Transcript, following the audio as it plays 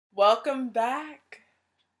Welcome back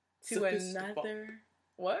to Sophistopunk.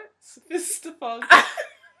 What? Sophistopunk.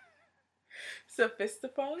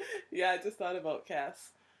 Sophistopunk? Yeah, I just thought about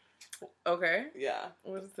Cass. Okay. Yeah.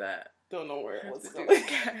 What is that? Don't know where it Has was to do going. with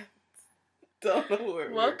cats. Don't know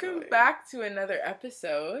where Welcome back to another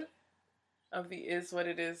episode of the Is What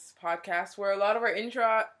It Is podcast, where a lot of our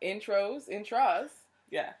intros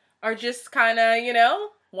Yeah. are just kind of,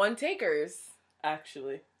 one takers.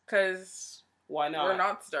 Actually. Because why not? We're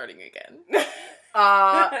not starting again. If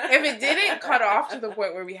it didn't cut off to the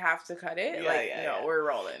point where we have to cut it, we're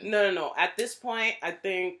rolling. No. At this point, I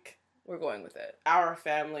think we're going with it. Our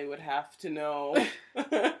family would have to know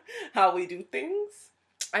how we do things.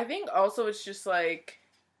 I think also it's just like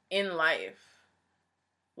in life,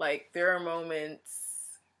 like there are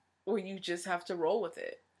moments where you just have to roll with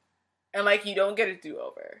it, and like you don't get a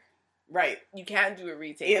do-over. Right. You can't do a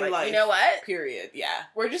retake. In like, life. You know what? Period. Yeah.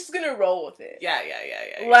 We're just gonna roll with it. Yeah.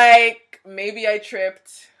 Like, maybe I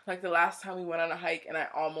tripped, like the last time we went on a hike and I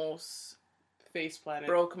almost face planted,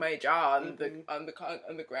 broke my jaw on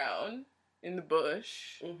the ground in the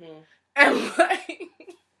bush. Mm-hmm. And like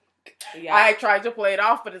yeah. I tried to play it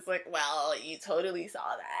off, but it's like, well, you totally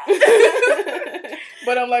saw that.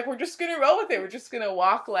 But I'm like, we're just gonna roll with it. We're just gonna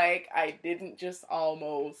walk like I didn't just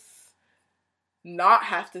almost not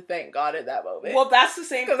have to thank God at that moment. Well, that's the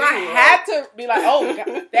same thing. Because I had to be like, oh,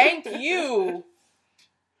 God, thank you.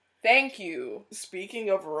 Thank you. Speaking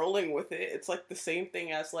of rolling with it, it's like the same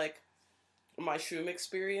thing as like my shroom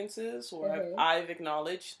experiences where I've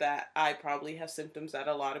acknowledged that I probably have symptoms that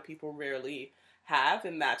a lot of people rarely have,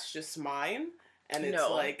 and that's just mine. And it's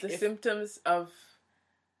like the symptoms of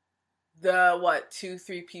the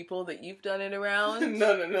 2-3 people that you've done it around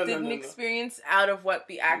didn't experience out of what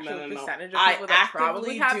the actual percentage of people that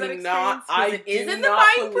probably have that experience. It is in the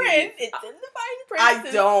fine print. It's in the fine print. I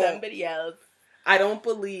don't. Somebody else. I don't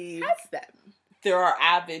believe has them. There are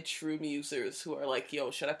avid shroom users who are like,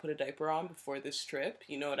 yo, should I put a diaper on before this trip?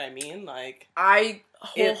 You know what I mean? Like, I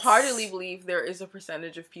wholeheartedly believe there is a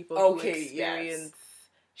percentage of people who experience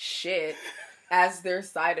shit as their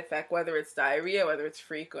side effect, whether it's diarrhea, whether it's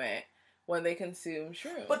frequent, when they consume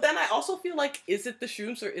shrooms. But then I also feel like, is it the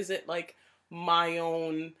shrooms or is it like my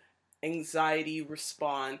own anxiety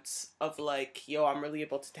response of like, yo, I'm really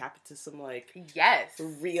able to tap into some like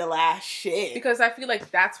real ass shit? Because I feel like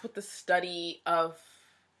that's what the study of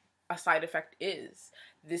a side effect is.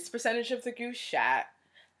 This percentage of the group shat.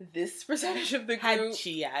 This percentage of the group had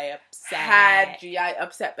GI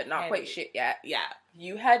upset, but not quite shit yet. Yeah.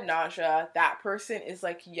 You had nausea. That person is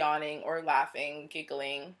like yawning or laughing,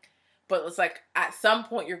 giggling. But it's like, at some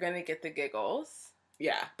point, you're going to get the giggles.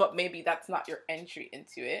 Yeah. But maybe that's not your entry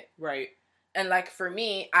into it. Right. And like, for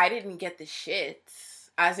me, I didn't get the shits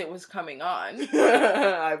as it was coming on.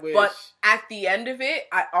 I wish. But at the end of it,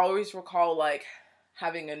 I always recall, like,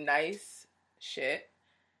 having a nice shit.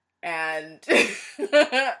 And...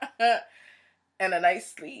 and a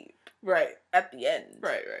nice sleep. Right. At the end.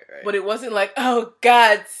 Right. But it wasn't like, oh,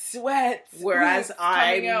 God, sweat. Whereas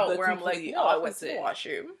I'm like, no, I went to the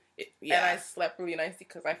washroom. And I slept really nicely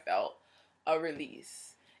because I felt a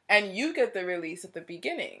release. And you get the release at the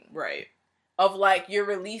beginning. Right. Of like, you're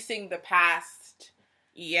releasing the past.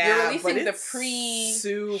 Yeah. You're releasing the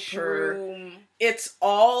shroom. It's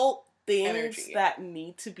all things energy that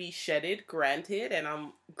need to be shedded, granted, and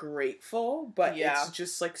I'm grateful, but it's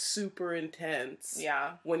just like super intense.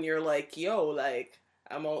 Yeah. When you're like, yo, like,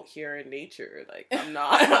 I'm out here in nature. Like, I'm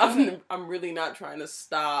not, I'm really not trying to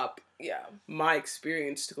stop my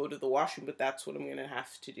experience to go to the washroom, but that's what I'm going to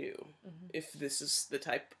have to do if this is the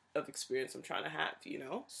type of experience I'm trying to have, you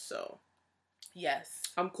know? So. Yes.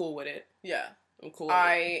 I'm cool with it. Yeah. I'm cool with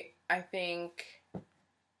it. I think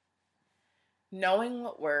knowing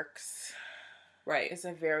what works is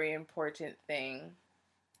a very important thing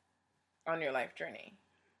on your life journey.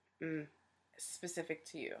 Specific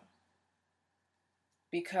to you.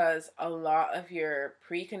 Because a lot of your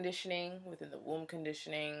preconditioning, within the womb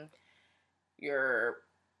conditioning, your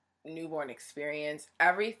newborn experience,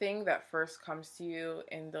 everything that first comes to you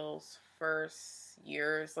in those first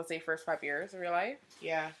years, let's say first 5 years of your life.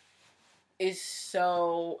 Yeah. Is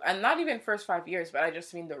so, and not even first 5 years, but I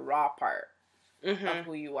just mean the raw part of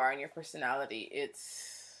who you are and your personality.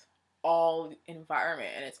 It's all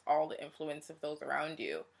environment and it's all the influence of those around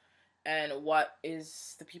you. And what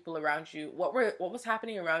is the people around you, what was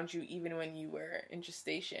happening around you even when you were in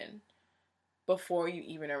gestation, before you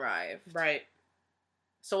even arrived. Right.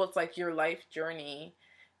 So it's like your life journey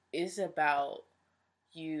is about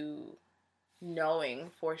you knowing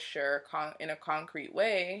for sure, in a concrete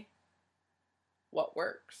way, what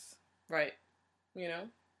works. Right. You know?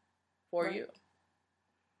 For you.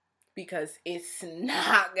 because it's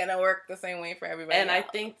not gonna work the same way for everybody and else.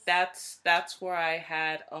 I think that's where I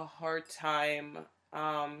had a hard time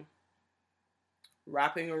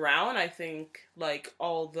wrapping around. I think, like,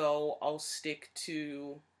 although I'll stick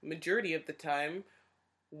to majority of the time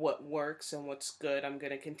what works and what's good, I'm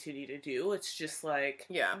gonna continue to do. It's just like,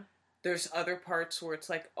 there's other parts where it's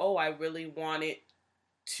like, oh, I really want it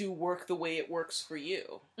to work the way it works for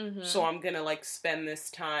you. Mm-hmm. So I'm gonna, like, spend this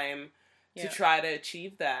time to try to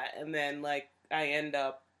achieve that. And then, like, I end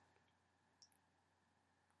up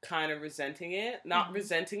kind of resenting it. Not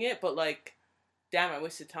resenting it, but, like, damn, I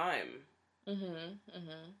wasted time.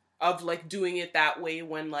 Of, like, doing it that way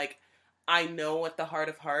when, like, I know at the heart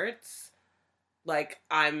of hearts, like,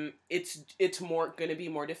 it's more gonna be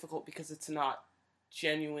more difficult because it's not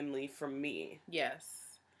genuinely from me. Yes.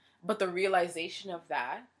 But the realization of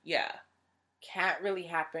that can't really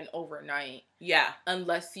happen overnight. Yeah.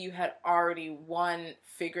 Unless you had already,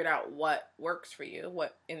 figured out what works for you,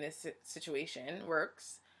 what in this situation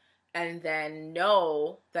works, and then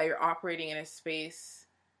know that you're operating in a space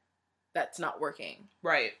that's not working.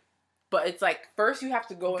 Right. But it's like, first you have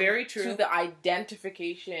to go to the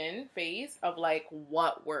identification phase of, like,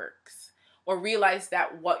 what works. Or realize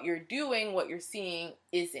that what you're doing, what you're seeing,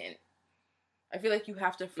 isn't. I feel like you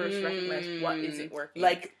have to first recognize what isn't working.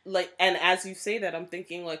 Like, and as you say that, I'm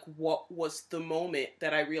thinking, like, what was the moment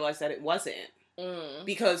that I realized that it wasn't?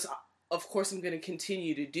 Because, of course, I'm going to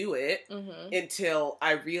continue to do it until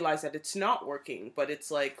I realize that it's not working. But it's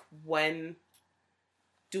like, when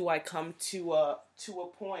do I come to a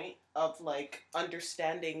point of, like,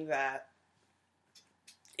 understanding that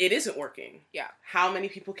it isn't working? Yeah. How many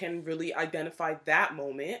people can really identify that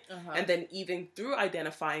moment? And then even through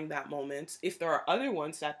identifying that moment, if there are other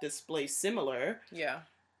ones that display similar,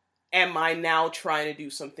 am I now trying to do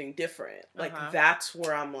something different? Like, that's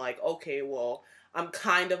where I'm like, okay, well, I'm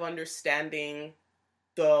kind of understanding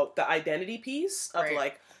the identity piece of,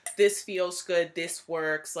 like, this feels good, this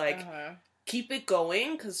works, like, keep it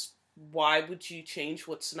going, because why would you change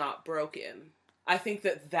what's not broken? I think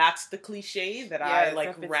that's the cliche that I,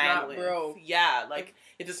 like, ran with. Broke. Yeah, like,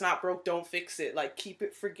 if it's not broke, don't fix it. Like, keep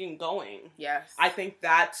it freaking going. Yes. I think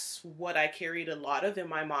that's what I carried a lot of in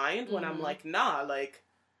my mind when I'm like, nah, like,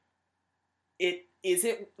 it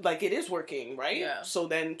is working, right? Yeah. So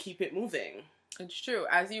then keep it moving. It's true.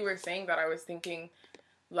 As you were saying that, I was thinking,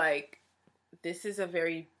 like, this is a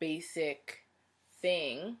very basic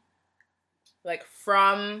thing. Like,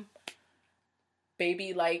 from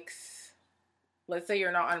baby likes, let's say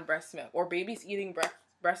you're not on breast milk, or baby's eating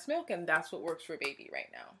breast milk, and that's what works for baby right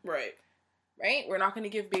now. Right. Right? We're not going to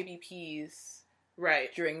give baby peas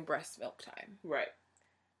during breast milk time. Right.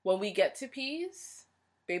 When we get to peas,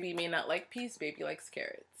 baby may not like peas, baby likes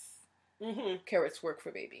carrots. Carrots work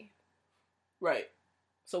for baby. Right.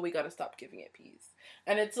 So we got to stop giving it peas.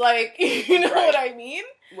 And it's like, you know what I mean?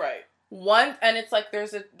 Right. And it's like,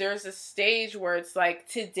 there's a stage where it's like,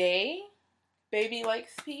 today, baby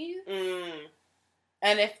likes peas.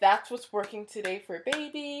 And if that's what's working today for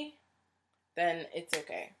baby, then it's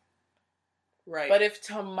okay. Right. But if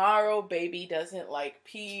tomorrow baby doesn't like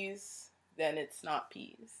peas, then it's not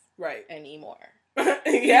peas. Right. Anymore. You know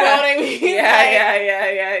what I mean?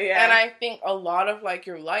 Yeah. And I think a lot of, like,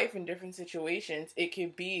 your life in different situations, it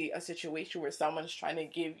could be a situation where someone's trying to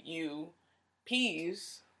give you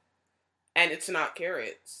peas. And it's not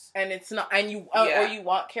carrots. And it's not, and you, or you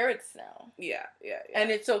want carrots now. Yeah. And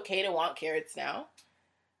it's okay to want carrots now.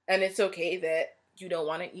 And it's okay that you don't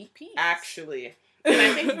want to eat peas. Actually. And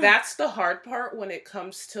I think that's the hard part when it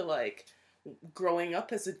comes to, like, growing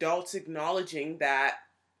up as adults, acknowledging that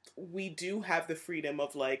we do have the freedom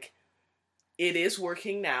of, like, it is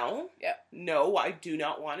working now. Yeah. No, I do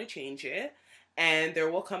not want to change it. And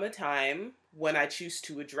there will come a time when I choose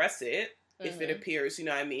to address it, if it appears, you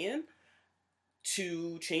know what I mean,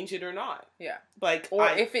 to change it or not. Yeah. Like, or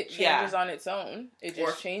if it changes on its own, it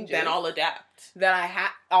just changes. Then I'll adapt. Then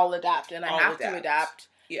I'll adapt, and I have to adapt.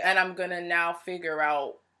 Yeah. And I'm gonna now figure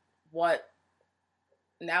out what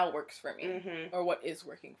now works for me, or what is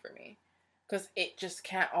working for me. Because it just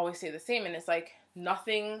can't always stay the same. And it's like,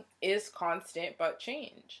 nothing is constant but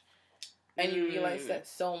change. And you realize that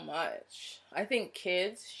so much. I think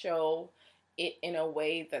kids show it in a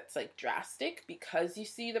way that's, like, drastic, because you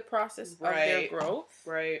see the process of their growth.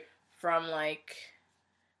 Right. From, like,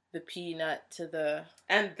 the peanut to the...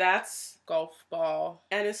 And that's... golf ball.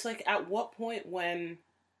 And it's like, at what point when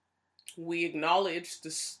we acknowledge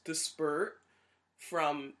the spurt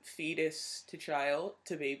from fetus to child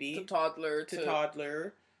to baby to toddler to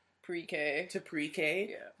toddler pre-K to pre-K,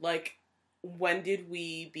 yeah, like, when did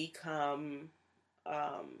we become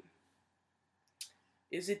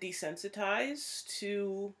is it desensitized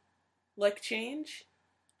to, like, change?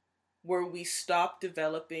 Where we stop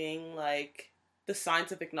developing, like, the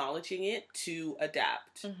signs of acknowledging it to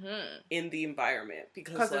adapt in the environment.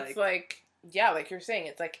 Because, like, it's like, yeah, like you're saying,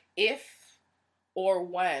 it's like if or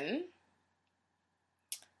when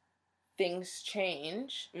things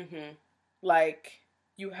change, like,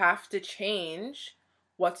 you have to change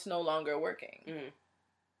what's no longer working.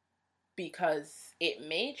 Because it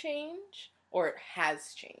may change or it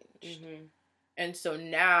has changed. And so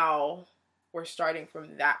now we're starting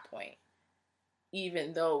from that point,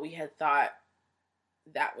 even though we had thought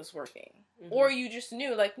that was working. Or you just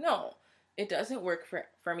knew, like, no, it doesn't work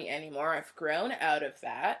for me anymore. I've grown out of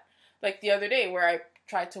that. Like the other day where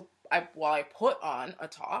I put on a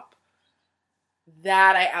top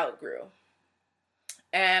that I outgrew.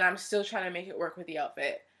 And I'm still trying to make it work with the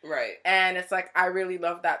outfit. Right. And it's like, I really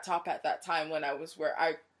loved that top at that time when I was where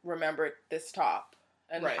I remembered this top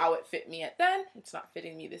and how it fit me at then. It's not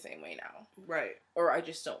fitting me the same way now. Right. Or I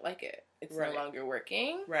just don't like it. It's no longer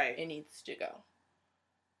working. Right. It needs to go.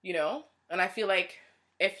 You know? And I feel like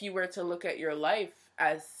if you were to look at your life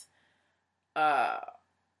as a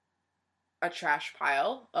trash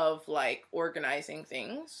pile of, like, organizing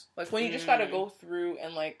things, like, when you just gotta go through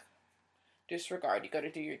and, like, disregard, you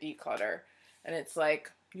gotta do your declutter. And it's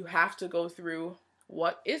like, you have to go through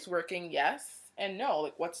what is working, yes and no.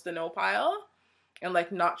 Like, what's the no pile? And,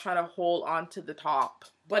 like, not trying to hold on to the top.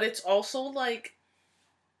 But it's also, like,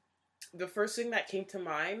 the first thing that came to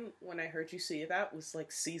mind when I heard you say that was,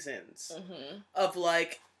 like, seasons. Of,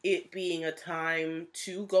 like, it being a time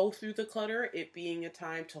to go through the clutter, it being a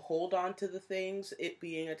time to hold on to the things, it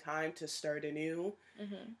being a time to start anew,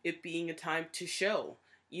 it being a time to show.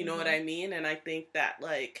 You know what I mean? And I think that,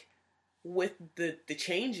 like, with the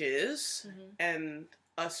changes and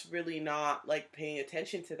us really not, like, paying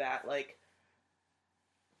attention to that, like,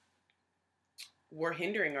 we're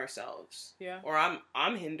hindering ourselves. Yeah. Or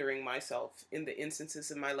I'm hindering myself in the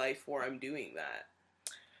instances in my life where I'm doing that.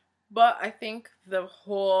 But I think the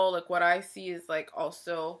whole, like, what I see is, like,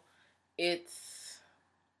 also, it's,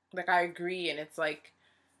 like, I agree, and it's, like,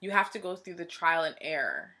 you have to go through the trial and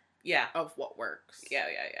error. Yeah. Of what works. Yeah.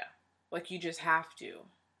 Like, you just have to.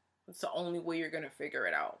 It's the only way you're gonna figure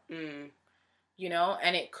it out. You know?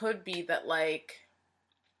 And it could be that, like,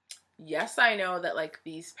 yes, I know that, like,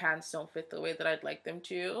 these pants don't fit the way that I'd like them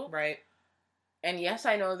to. Right. And yes,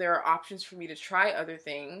 I know there are options for me to try other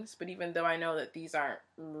things, but even though I know that these aren't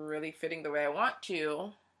really fitting the way I want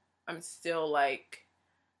to, I'm still, like,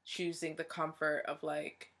 choosing the comfort of,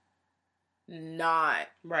 like, not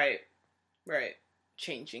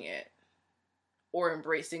changing it or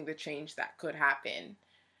embracing the change that could happen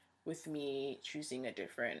with me choosing a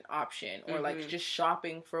different option or, like, just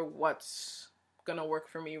shopping for what's gonna work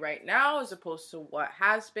for me right now as opposed to what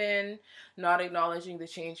has been, not acknowledging the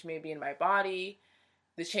change maybe in my body,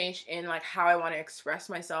 the change in, like, how I want to express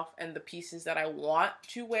myself and the pieces that I want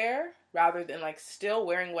to wear, rather than, like, still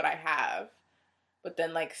wearing what I have, but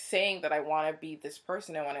then, like, saying that I want to be this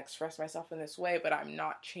person, I want to express myself in this way, but I'm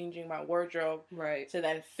not changing my wardrobe to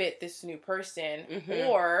then fit this new person,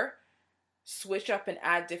 or switch up and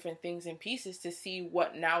add different things and pieces to see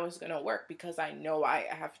what now is going to work, because I know I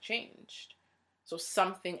have changed. So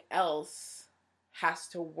something else has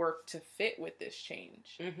to work to fit with this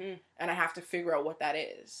change. And I have to figure out what that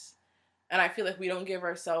is. And I feel like we don't give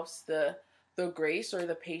ourselves the grace or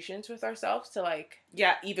the patience with ourselves to, like...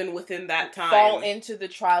 Yeah, even within that time. Fall into the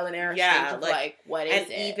trial and error stage of, like, what is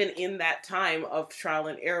it? And even in that time of trial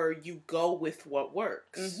and error, you go with what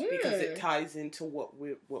works. Because it ties into what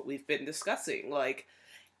we've been discussing. Like,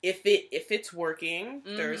 if it's working,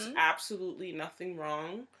 there's absolutely nothing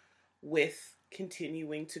wrong with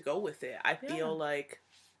continuing to go with it. I feel like...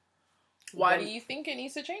 Why do you think it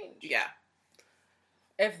needs to change? Yeah.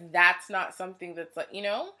 If that's not something that's, like, you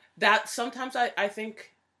know? That sometimes I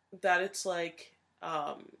think that it's, like,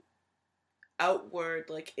 outward,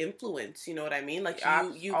 like, influence, you know what I mean? Like,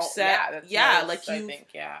 you've sat...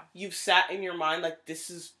 You've sat in your mind, like, this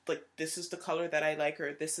is the color that I like,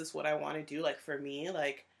 or this is what I want to do. Like, for me,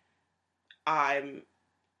 like, I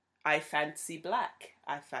fancy black.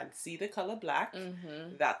 I fancy the color black.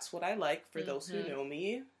 That's what I like. For those who know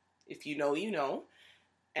me, if you know, you know.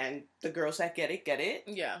 And the girls that get it.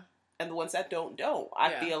 Yeah. And the ones that don't.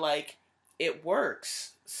 I feel like it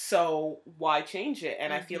works. So why change it?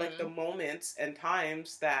 And I feel like the moments and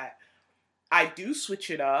times that I do switch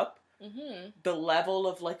it up, the level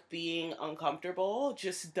of, like, being uncomfortable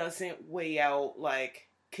just doesn't weigh out, like,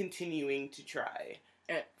 continuing to try.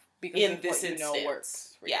 Because in this instance, you know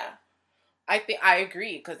works for you. I think I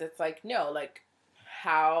agree, because it's like, no, like,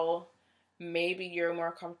 how maybe you're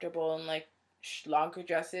more comfortable in like longer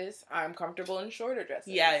dresses. I'm comfortable in shorter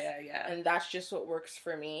dresses. Yeah. And that's just what works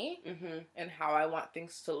for me and how I want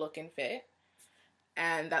things to look and fit.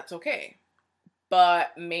 And that's okay.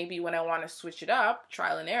 But maybe when I want to switch it up,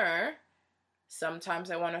 trial and error,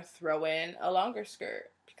 sometimes I want to throw in a longer skirt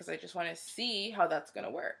because I just want to see how that's going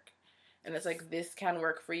to work. And it's like, this can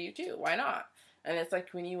work for you too. Why not? And it's like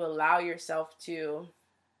when you allow yourself to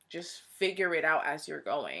just figure it out as you're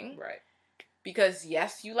going. Right. Because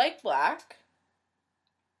yes, you like black,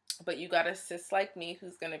 but you got a sis like me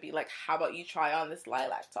who's going to be like, how about you try on this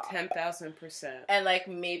lilac top? 10,000%. And like,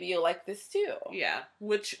 maybe you'll like this too. Yeah.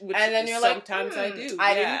 Which and then you're sometimes like, I do.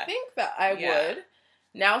 I didn't think that I would.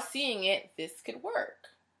 Now seeing it, this could work.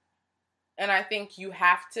 And I think you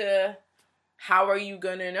have to, how are you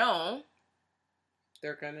going to know?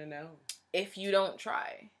 They're going to know. If you don't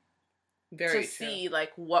try. Very to true. see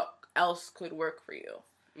like what else could work for you.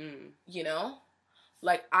 You know?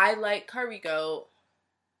 Like, I like curry goat,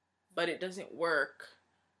 but it doesn't work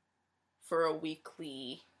for a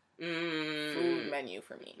weekly food menu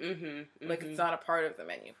for me. Like, it's not a part of the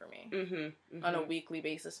menu for me. On a weekly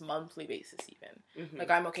basis, monthly basis even. Like,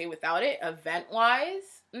 I'm okay without it.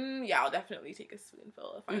 Event-wise, yeah, I'll definitely take a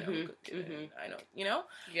spoonful if I know I'm cooking it. I know, you know?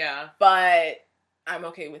 Yeah. But I'm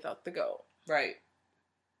okay without the goat. Right.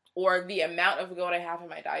 Or the amount of goat I have in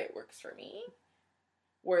my diet works for me.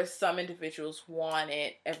 Whereas some individuals want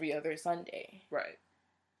it every other Sunday. Right.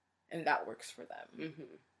 And that works for them.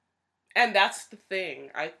 And that's the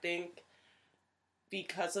thing. I think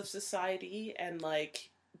because of society and,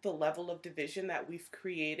 like, the level of division that we've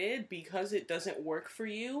created, because it doesn't work for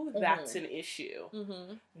you, that's an issue.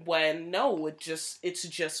 When, no, it's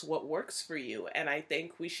just what works for you. And I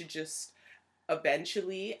think we should just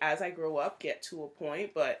eventually, as I grow up, get to a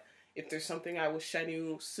point. But if there's something I wish I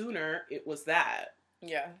knew sooner, it was that.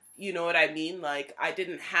 Yeah. You know what I mean? Like, I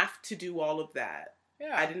didn't have to do all of that.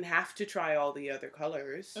 Yeah. I didn't have to try all the other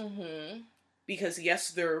colors. Because, yes,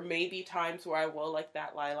 there may be times where I will like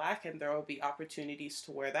that lilac and there will be opportunities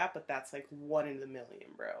to wear that, but that's like 1 in a million,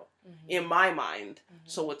 bro. In my mind.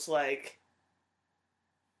 So it's like,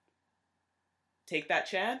 take that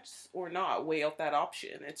chance or not. Weigh out that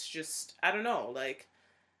option. It's just, I don't know, like,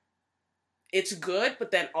 it's good, but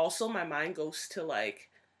then also my mind goes to, like,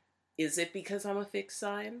 is it because I'm a fixed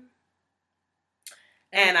sign?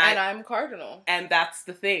 And I'm cardinal. And that's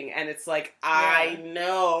the thing. And it's like, I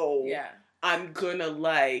know I'm gonna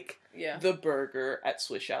like the burger at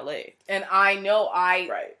Swiss Chalet. And I know I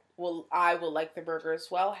will like the burger as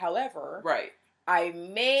well. However, I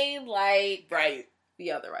may like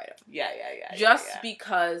the other item. Yeah. Just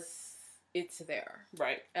because it's there.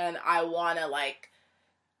 Right. And I wanna like,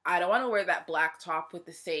 I don't want to wear that black top with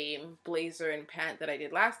the same blazer and pant that I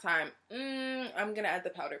did last time. I'm going to add the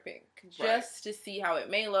powder pink. Just to see how it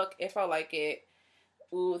may look. If I like it.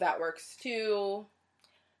 Ooh, that works too.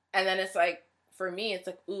 And then it's like, for me, it's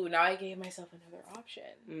like, ooh, now I gave myself another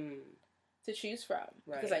option to choose from.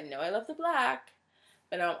 Because I know I love the black.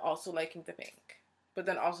 But I'm also liking the pink. But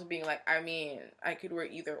then also being like, I mean, I could wear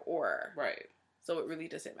either or. Right. So it really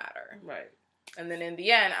doesn't matter. Right. And then in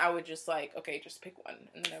the end, I would just like, okay, just pick one.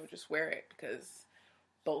 And then I would just wear it because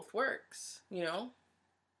both works, you know?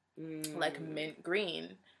 Like mint green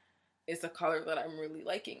is a color that I'm really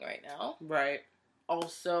liking right now. Right.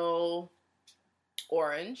 Also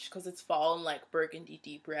orange because it's fall and like burgundy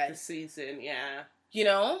deep red. The season, yeah. You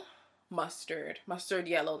know? Mustard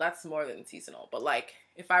yellow, that's more than seasonal. But like,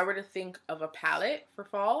 if I were to think of a palette for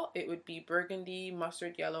fall, it would be burgundy,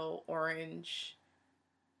 mustard yellow, orange,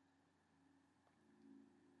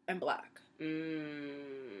 and black.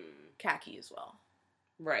 Khaki as well.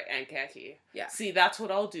 Right, and khaki. Yeah. See, that's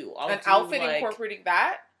what I'll do. An outfit like, incorporating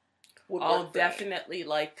that would I'll definitely,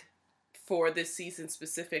 like, for this season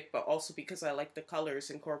specific, but also because I like the colors,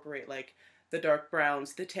 incorporate, like, the dark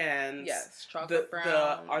browns, the tans. Yes, chocolate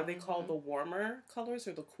brown. Are they called the warmer colors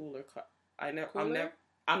or the cooler I'm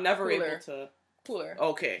never able to... Cooler.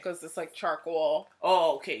 Okay. Because it's like charcoal.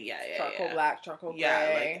 Oh, okay, yeah. Charcoal black, charcoal gray.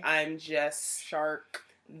 Yeah, like, I'm just... Shark.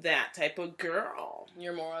 That type of girl.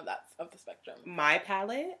 You're more on that of the spectrum. My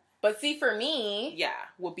palette? But see, for me... Yeah,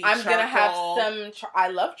 would be I'm gonna have some... I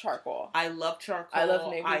love charcoal. I love charcoal. I love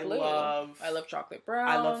navy blue. I love chocolate brown.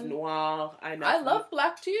 I love noir. I love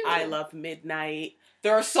black too. I love midnight.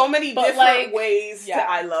 There are so many different ways to...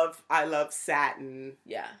 I love satin.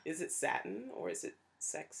 Yeah. Is it satin or is it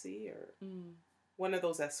sexy or... One of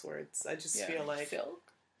those S words. I just feel like...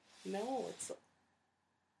 Silk? No, it's...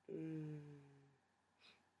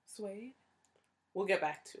 Suede? We'll get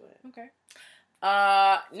back to it. Okay.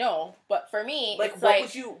 No, but for me, like, it's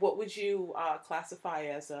what would you classify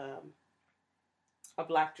as a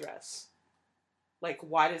black dress. Like,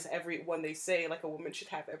 why does when they say, like, a woman should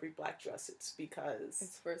have every black dress, it's because...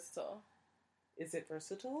 It's versatile. Is it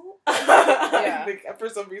versatile? Yeah. I think for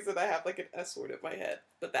some reason I have, like, an S word in my head,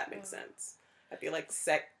 but that makes sense. I feel like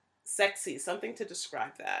sexy, something to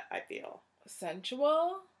describe that, I feel.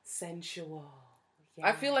 Sensual? Sensual. Yeah.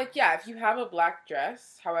 I feel like, yeah, if you have a black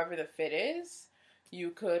dress, however the fit is,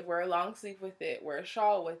 you could wear a long sleeve with it, wear a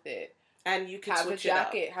shawl with it. And you can have a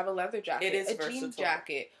jacket, have a leather jacket, it is a versatile. jean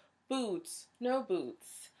jacket, boots, no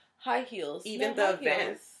boots, high heels, even no the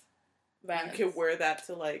Vans. You could wear that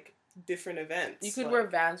to like different events. You could wear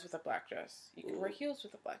Vans with a black dress. You could wear heels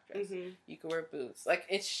with a black dress. Mm-hmm. You could wear boots. Like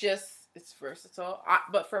it's versatile.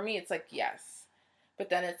 But for me, it's like yes. But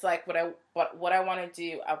then it's like what I want to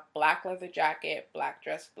do: a black leather jacket, black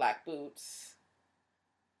dress, black boots.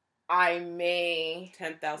 I may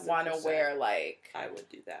 10,000 want to wear like I would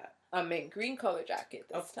do that. A mint green color jacket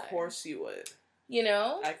this time. Of course you would. You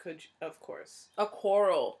know? I could, of course. A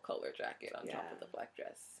coral color jacket on top of the black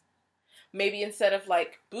dress. Maybe instead of,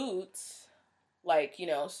 like, boots, like, you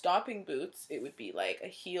know, stomping boots, it would be, like, a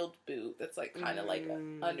heeled boot that's, like, kind of, like,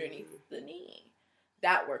 underneath the knee.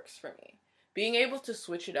 That works for me. Being able to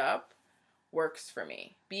switch it up works for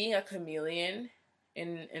me. Being a chameleon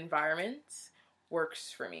in environments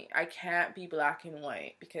works for me. I can't be black and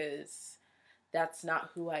white because... that's not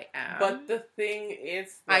who I am. But the thing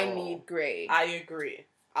is, though, I need gray. I agree.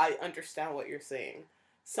 I understand what you're saying.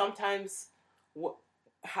 Sometimes,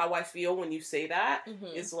 how I feel when you say that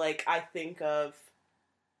is like, I think of,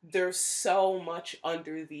 there's so much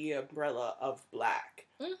under the umbrella of black.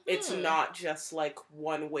 Mm-hmm. It's not just like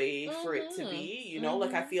one way for it to be, you know?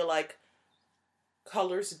 Like, I feel like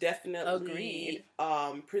colors definitely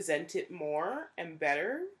present it more and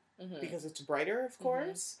better because it's brighter, of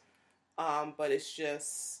course. But it's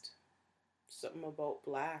just something about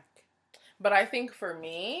black. But I think for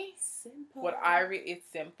me, simple. It's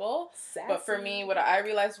simple. Sassy. But for me, what I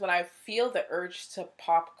realize when I feel the urge to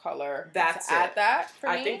pop color, add that for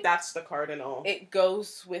me. I think that's the cardinal. It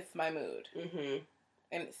goes with my mood. Mm-hmm.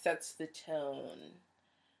 And it sets the tone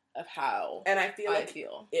of how and I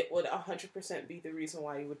feel it would 100% be the reason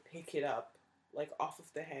why you would pick it up, like, off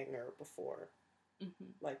of the hanger before. Mm-hmm.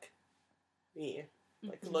 Like, me.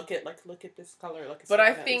 Like, look at this color. Like, but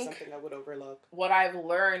I think something I would overlook. What I've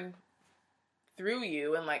learned through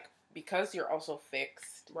you, and, like, because you're also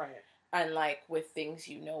fixed. Right. And, like, with things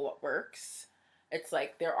you know what works, it's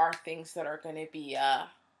like there are things that are going to be,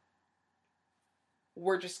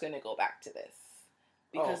 we're just going to go back to this.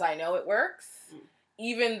 Because I know it works. Mm.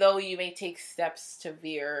 Even though you may take steps to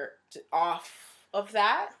veer off of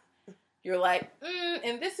that. You're like,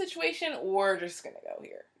 in this situation, we're just going to go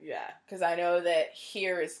here. Yeah. Because I know that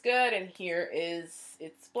here is good, and here it's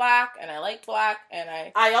black, and I like black, and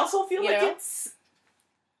I also feel like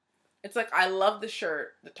it's like, I love the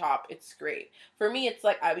shirt, the top, it's great. For me, it's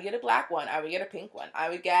like, I would get a black one, I would get a pink one,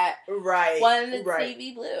 I would get one that's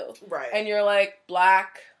navy blue. Right. And you're like,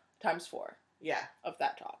 black times 4. Yeah. Of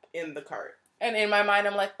that top. In the cart. And in my mind,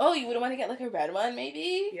 I'm like, oh, you wouldn't want to get, like, a red one,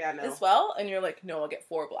 maybe? Yeah, no. As well? And you're like, no, I'll get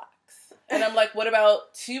 4 blacks. And I'm like, what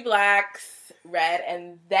about 2 blacks, red,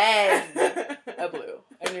 and then a blue?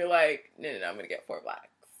 And you're like, no, I'm going to get 4 blacks.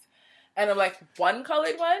 And I'm like, 1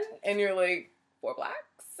 colored one? And you're like, 4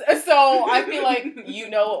 blacks? So I feel like you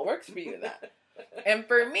know what works for you in that. And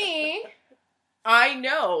for me, I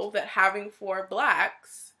know that having 4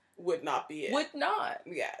 blacks would not be it. Would not.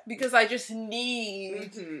 Yeah. Because I just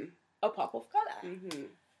need a pop of color. Mm-hmm.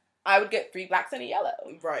 I would get 3 blacks and a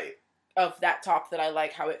yellow. Right. Of that top that I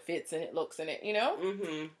like how it fits and it looks in it, you know?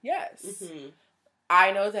 Mm-hmm. Yes. Mm-hmm.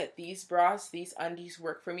 I know that these bras, these undies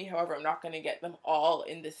work for me. However, I'm not going to get them all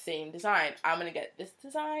in the same design. I'm going to get this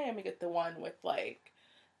design. I'm going to get the one with, like,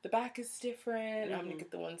 the back is different. Mm-hmm. I'm going to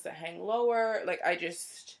get the ones that hang lower. Like,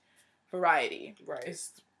 variety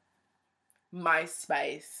is my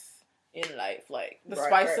spice in life. Like, the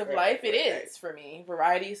spice of life, it is for me.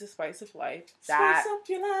 Variety is the spice of life. Spice up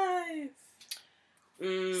your life.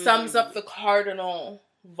 Sums up the cardinal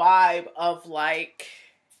vibe of, like,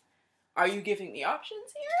 are you giving me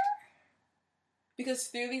options here? Because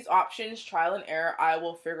through these options, trial and error, I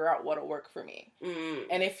will figure out what'll work for me.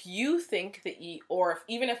 And if you think that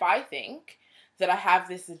even if I think that I have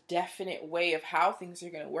this definite way of how things are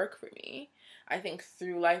going to work for me, I think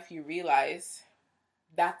through life you realize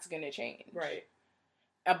that's going to change. Right.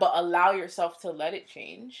 But allow yourself to let it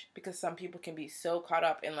change, because some people can be so caught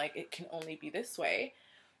up in, like, it can only be this way.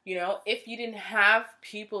 You know, if you didn't have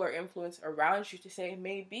people or influence around you to say,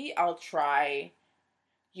 maybe I'll try,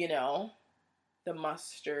 you know, the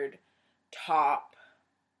mustard top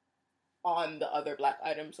on the other black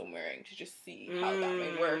items I'm wearing to just see how that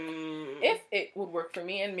may work. If it would work for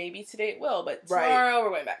me, and maybe today it will, but tomorrow we're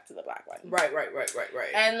going back to the black one. Right.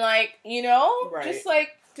 And, like, you know, just, like,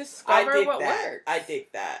 discover what works. I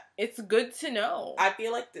dig that. It's good to know. I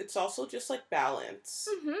feel like it's also just, like, balance.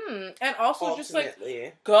 Mm-hmm. And also just, like,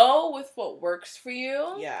 go with what works for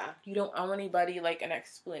you. Yeah. You don't owe anybody, like, an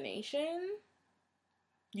explanation.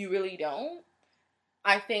 You really don't.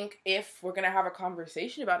 I think if we're going to have a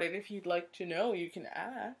conversation about it, if you'd like to know, you can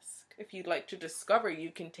ask. If you'd like to discover, you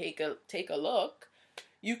can take a look.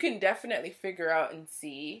 You can definitely figure out and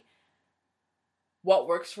see what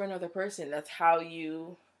works for another person. That's how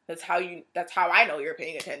I know you're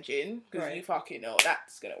paying attention, because you fucking know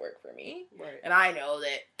that's going to work for me. Right. And I know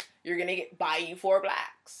that you're going to buy you 4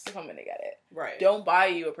 blacks if I'm going to get it. Right. Don't buy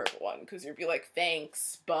you a purple one, because you'll be like,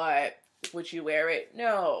 thanks, but would you wear it?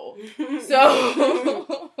 No.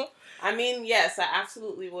 So, I mean, yes, I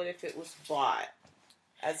absolutely would if it was bought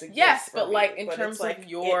as a gift. Yes, but me. Like in but terms like, of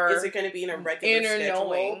your is it going to be in a regular inner schedule?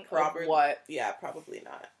 Knowing of what? Yeah, probably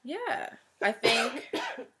not. Yeah, I think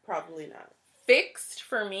probably not. Fixed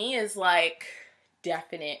for me is like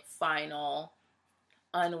definite, final,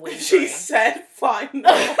 unwavering. She said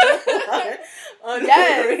final.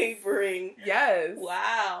 Unwavering. Yes.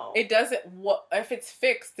 Wow. It doesn't, if it's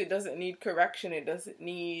fixed, it doesn't need correction. It doesn't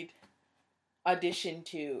need addition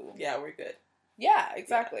to. Yeah, we're good. Yeah,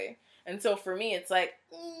 exactly. Yeah. And so for me, it's like,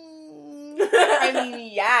 I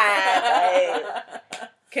mean, yeah. Like,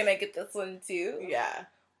 can I get this one too? Yeah.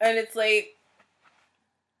 And it's like,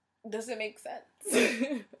 does it make sense?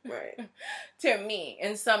 Right. To me,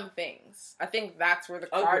 in some things. I think that's where the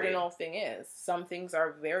cardinal thing is. Some things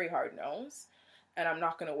are very hard no's, and I'm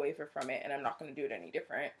not going to waver from it, and I'm not going to do it any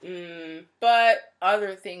different. But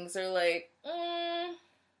other things are like,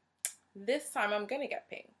 this time I'm going to get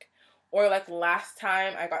pink. Or like last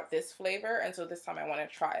time I got this flavor, and so this time I want to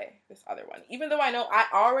try this other one. Even though I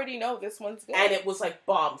already know this one's good. And it was like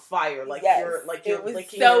bomb fire. Like yes, you're it was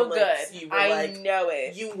licking so your lips. good. You were I know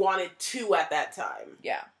it. You wanted 2 at that time.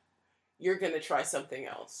 Yeah. You're gonna try something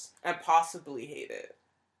else and possibly hate it.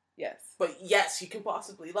 Yes. But yes, you can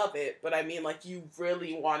possibly love it. But I mean, like, you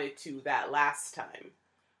really wanted to that last time.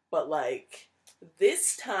 But like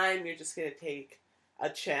this time, you're just gonna take a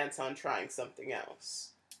chance on trying something else.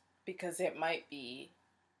 Because it might be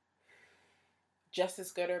just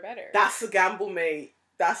as good or better. That's the gamble, mate.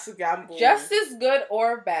 That's the gamble. Just as good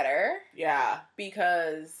or better. Yeah.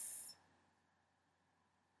 Because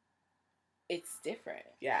it's different.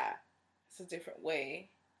 Yeah. It's a different way.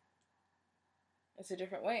 It's a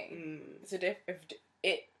different way. It's a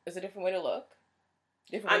different way to look.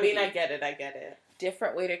 I mean, I get it.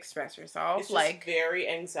 Different way to express yourself. It's just like very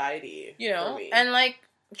anxiety. You know, for me. And like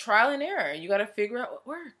trial and error. You got to figure out what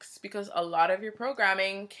works, because a lot of your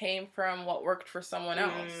programming came from what worked for someone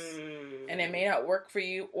else, and it may not work for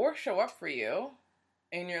you or show up for you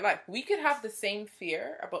in your life. We could have the same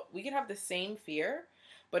fear,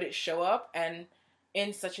 but it show up and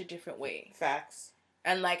in such a different way. Facts.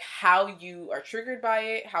 And like how you are triggered by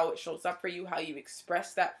it, how it shows up for you, how you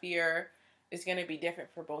express that fear is going to be different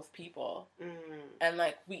for both people. And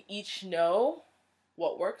like we each know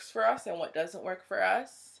what works for us and what doesn't work for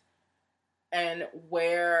us, and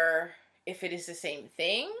where, if it is the same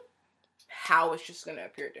thing, how it's just going to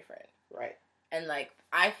appear different. Right. And like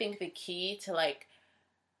I think the key to like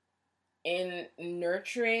in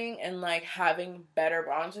nurturing and like having better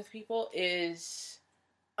bonds with people is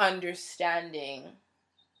understanding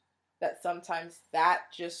that sometimes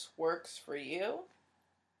that just works for you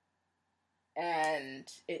and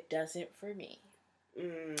it doesn't for me.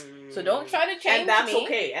 So don't try to change me. And that's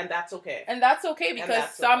okay. And that's okay, because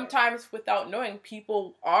sometimes without knowing,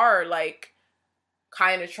 people are like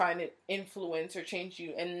kind of trying to influence or change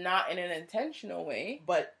you, and not in an intentional way,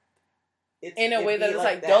 but in a way that it's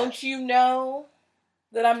like, don't you know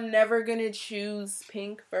that I'm never gonna choose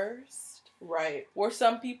pink first? Right. Where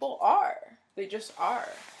some people are. They just are.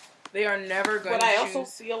 They are never going to choose. But I also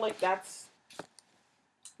feel like that's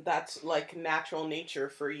like natural nature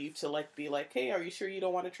for you to like be like, hey, are you sure you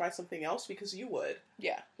don't want to try something else? Because you would.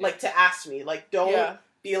 Yeah. Like to ask me. Like don't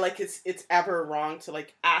be like it's ever wrong to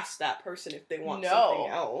like ask that person if they want something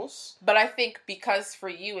else. But I think because for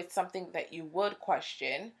you it's something that you would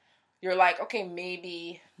question, you're like, okay,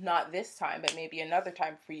 maybe not this time, but maybe another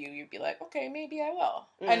time for you, you'd be like, okay, maybe I will.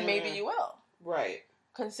 And maybe you will. Right.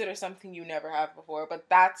 Consider something you never have before. But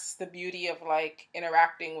that's the beauty of like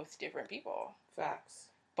interacting with different people. Facts.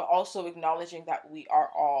 But also acknowledging that we are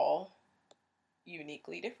all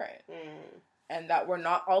uniquely different. And that we're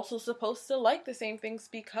not also supposed to like the same things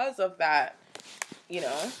because of that, you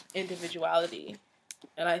know, individuality.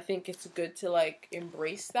 And I think it's good to, like,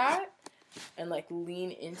 embrace that and, like,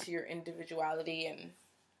 lean into your individuality and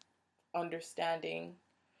understanding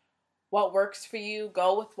what works for you.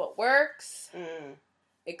 Go with what works.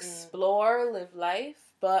 Explore, live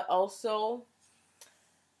life, but also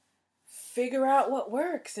figure out what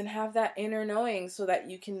works and have that inner knowing so that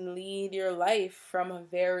you can lead your life from a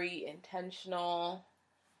very intentional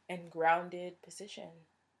and grounded position.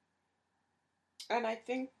 And I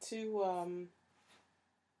think to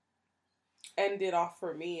end it off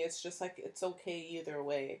for me, it's just like, it's okay either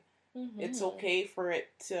way. Mm-hmm. It's okay for it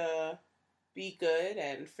to be good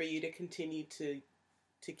and for you to continue to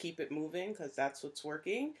keep it moving because that's what's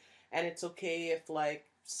working. And it's okay if, like,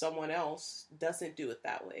 someone else doesn't do it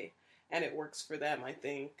that way and it works for them. I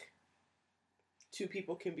think two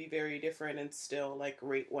people can be very different and still, like,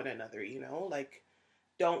 rate one another, you know? Like,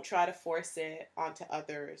 don't try to force it onto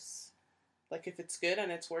others. Like, if it's good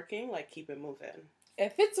and it's working, like, keep it moving.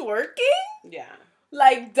 If it's working? Yeah.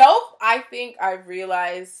 Like, dope. I think I've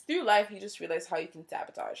realized through life, you just realize how you can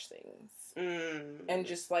sabotage things. And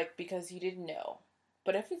just, like, because you didn't know.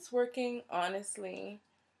 But if it's working, honestly,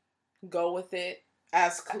 go with it.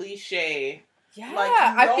 As cliche. Yeah, like,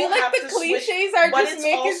 I feel like the cliches are just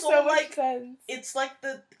making so much sense. It's like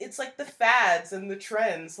the fads and the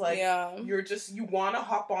trends. Like, you want to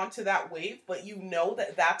hop onto that wave, but you know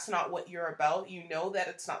that that's not what you're about. You know that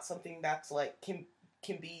it's not something that's, like, can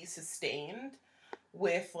be sustained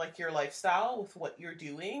with, like, your lifestyle, with what you're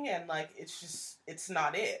doing, and, like, it's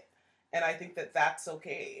not it. And I think that that's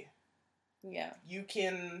okay. Yeah. You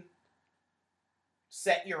can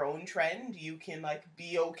set your own trend. You can, like,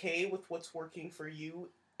 be okay with what's working for you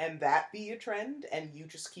and that be a trend, and you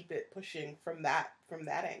just keep it pushing from that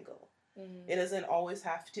angle. Mm-hmm. It doesn't always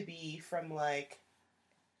have to be from, like,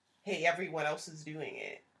 hey, everyone else is doing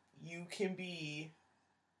it. You can be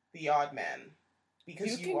the odd man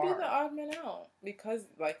because you are. You can be the odd man out because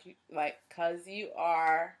you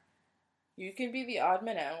are. You can be the odd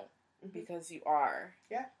man out. Mm-hmm. Because you are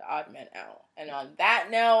the odd man out. And on that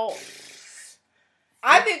note,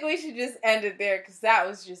 I think we should just end it there because that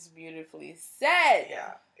was just beautifully said.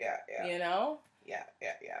 Yeah. You know? Yeah.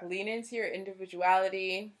 Lean into your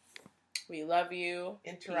individuality. We love you.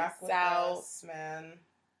 Interact with us, man.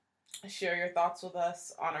 Share your thoughts with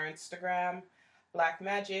us on our Instagram, Black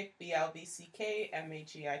Magic, BLVCK,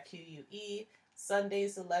 MAGIQUE.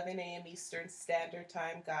 Sundays, 11 a.m. Eastern Standard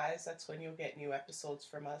Time, guys. That's when you'll get new episodes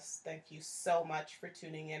from us. Thank you so much for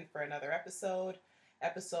tuning in for another episode.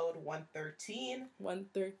 Episode 113.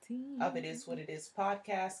 113. Of It Is What It Is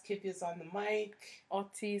podcast. Kivya's on the mic.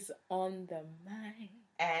 Ottie's on the mic.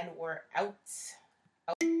 And we're out.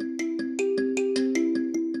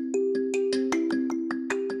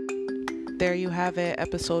 There you have it,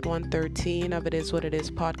 episode 113 of It Is What It Is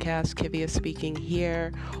podcast. Kivya speaking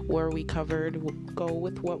here, where we covered go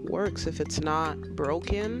with what works. If it's not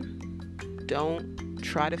broken, don't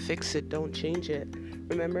try to fix it. Don't change it.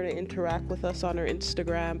 Remember to interact with us on our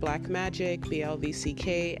Instagram, Black Magic,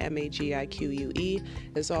 BLVCK, MAGIQUE.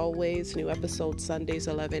 As always, new episodes Sundays,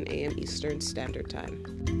 11 a.m. Eastern Standard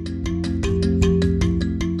Time.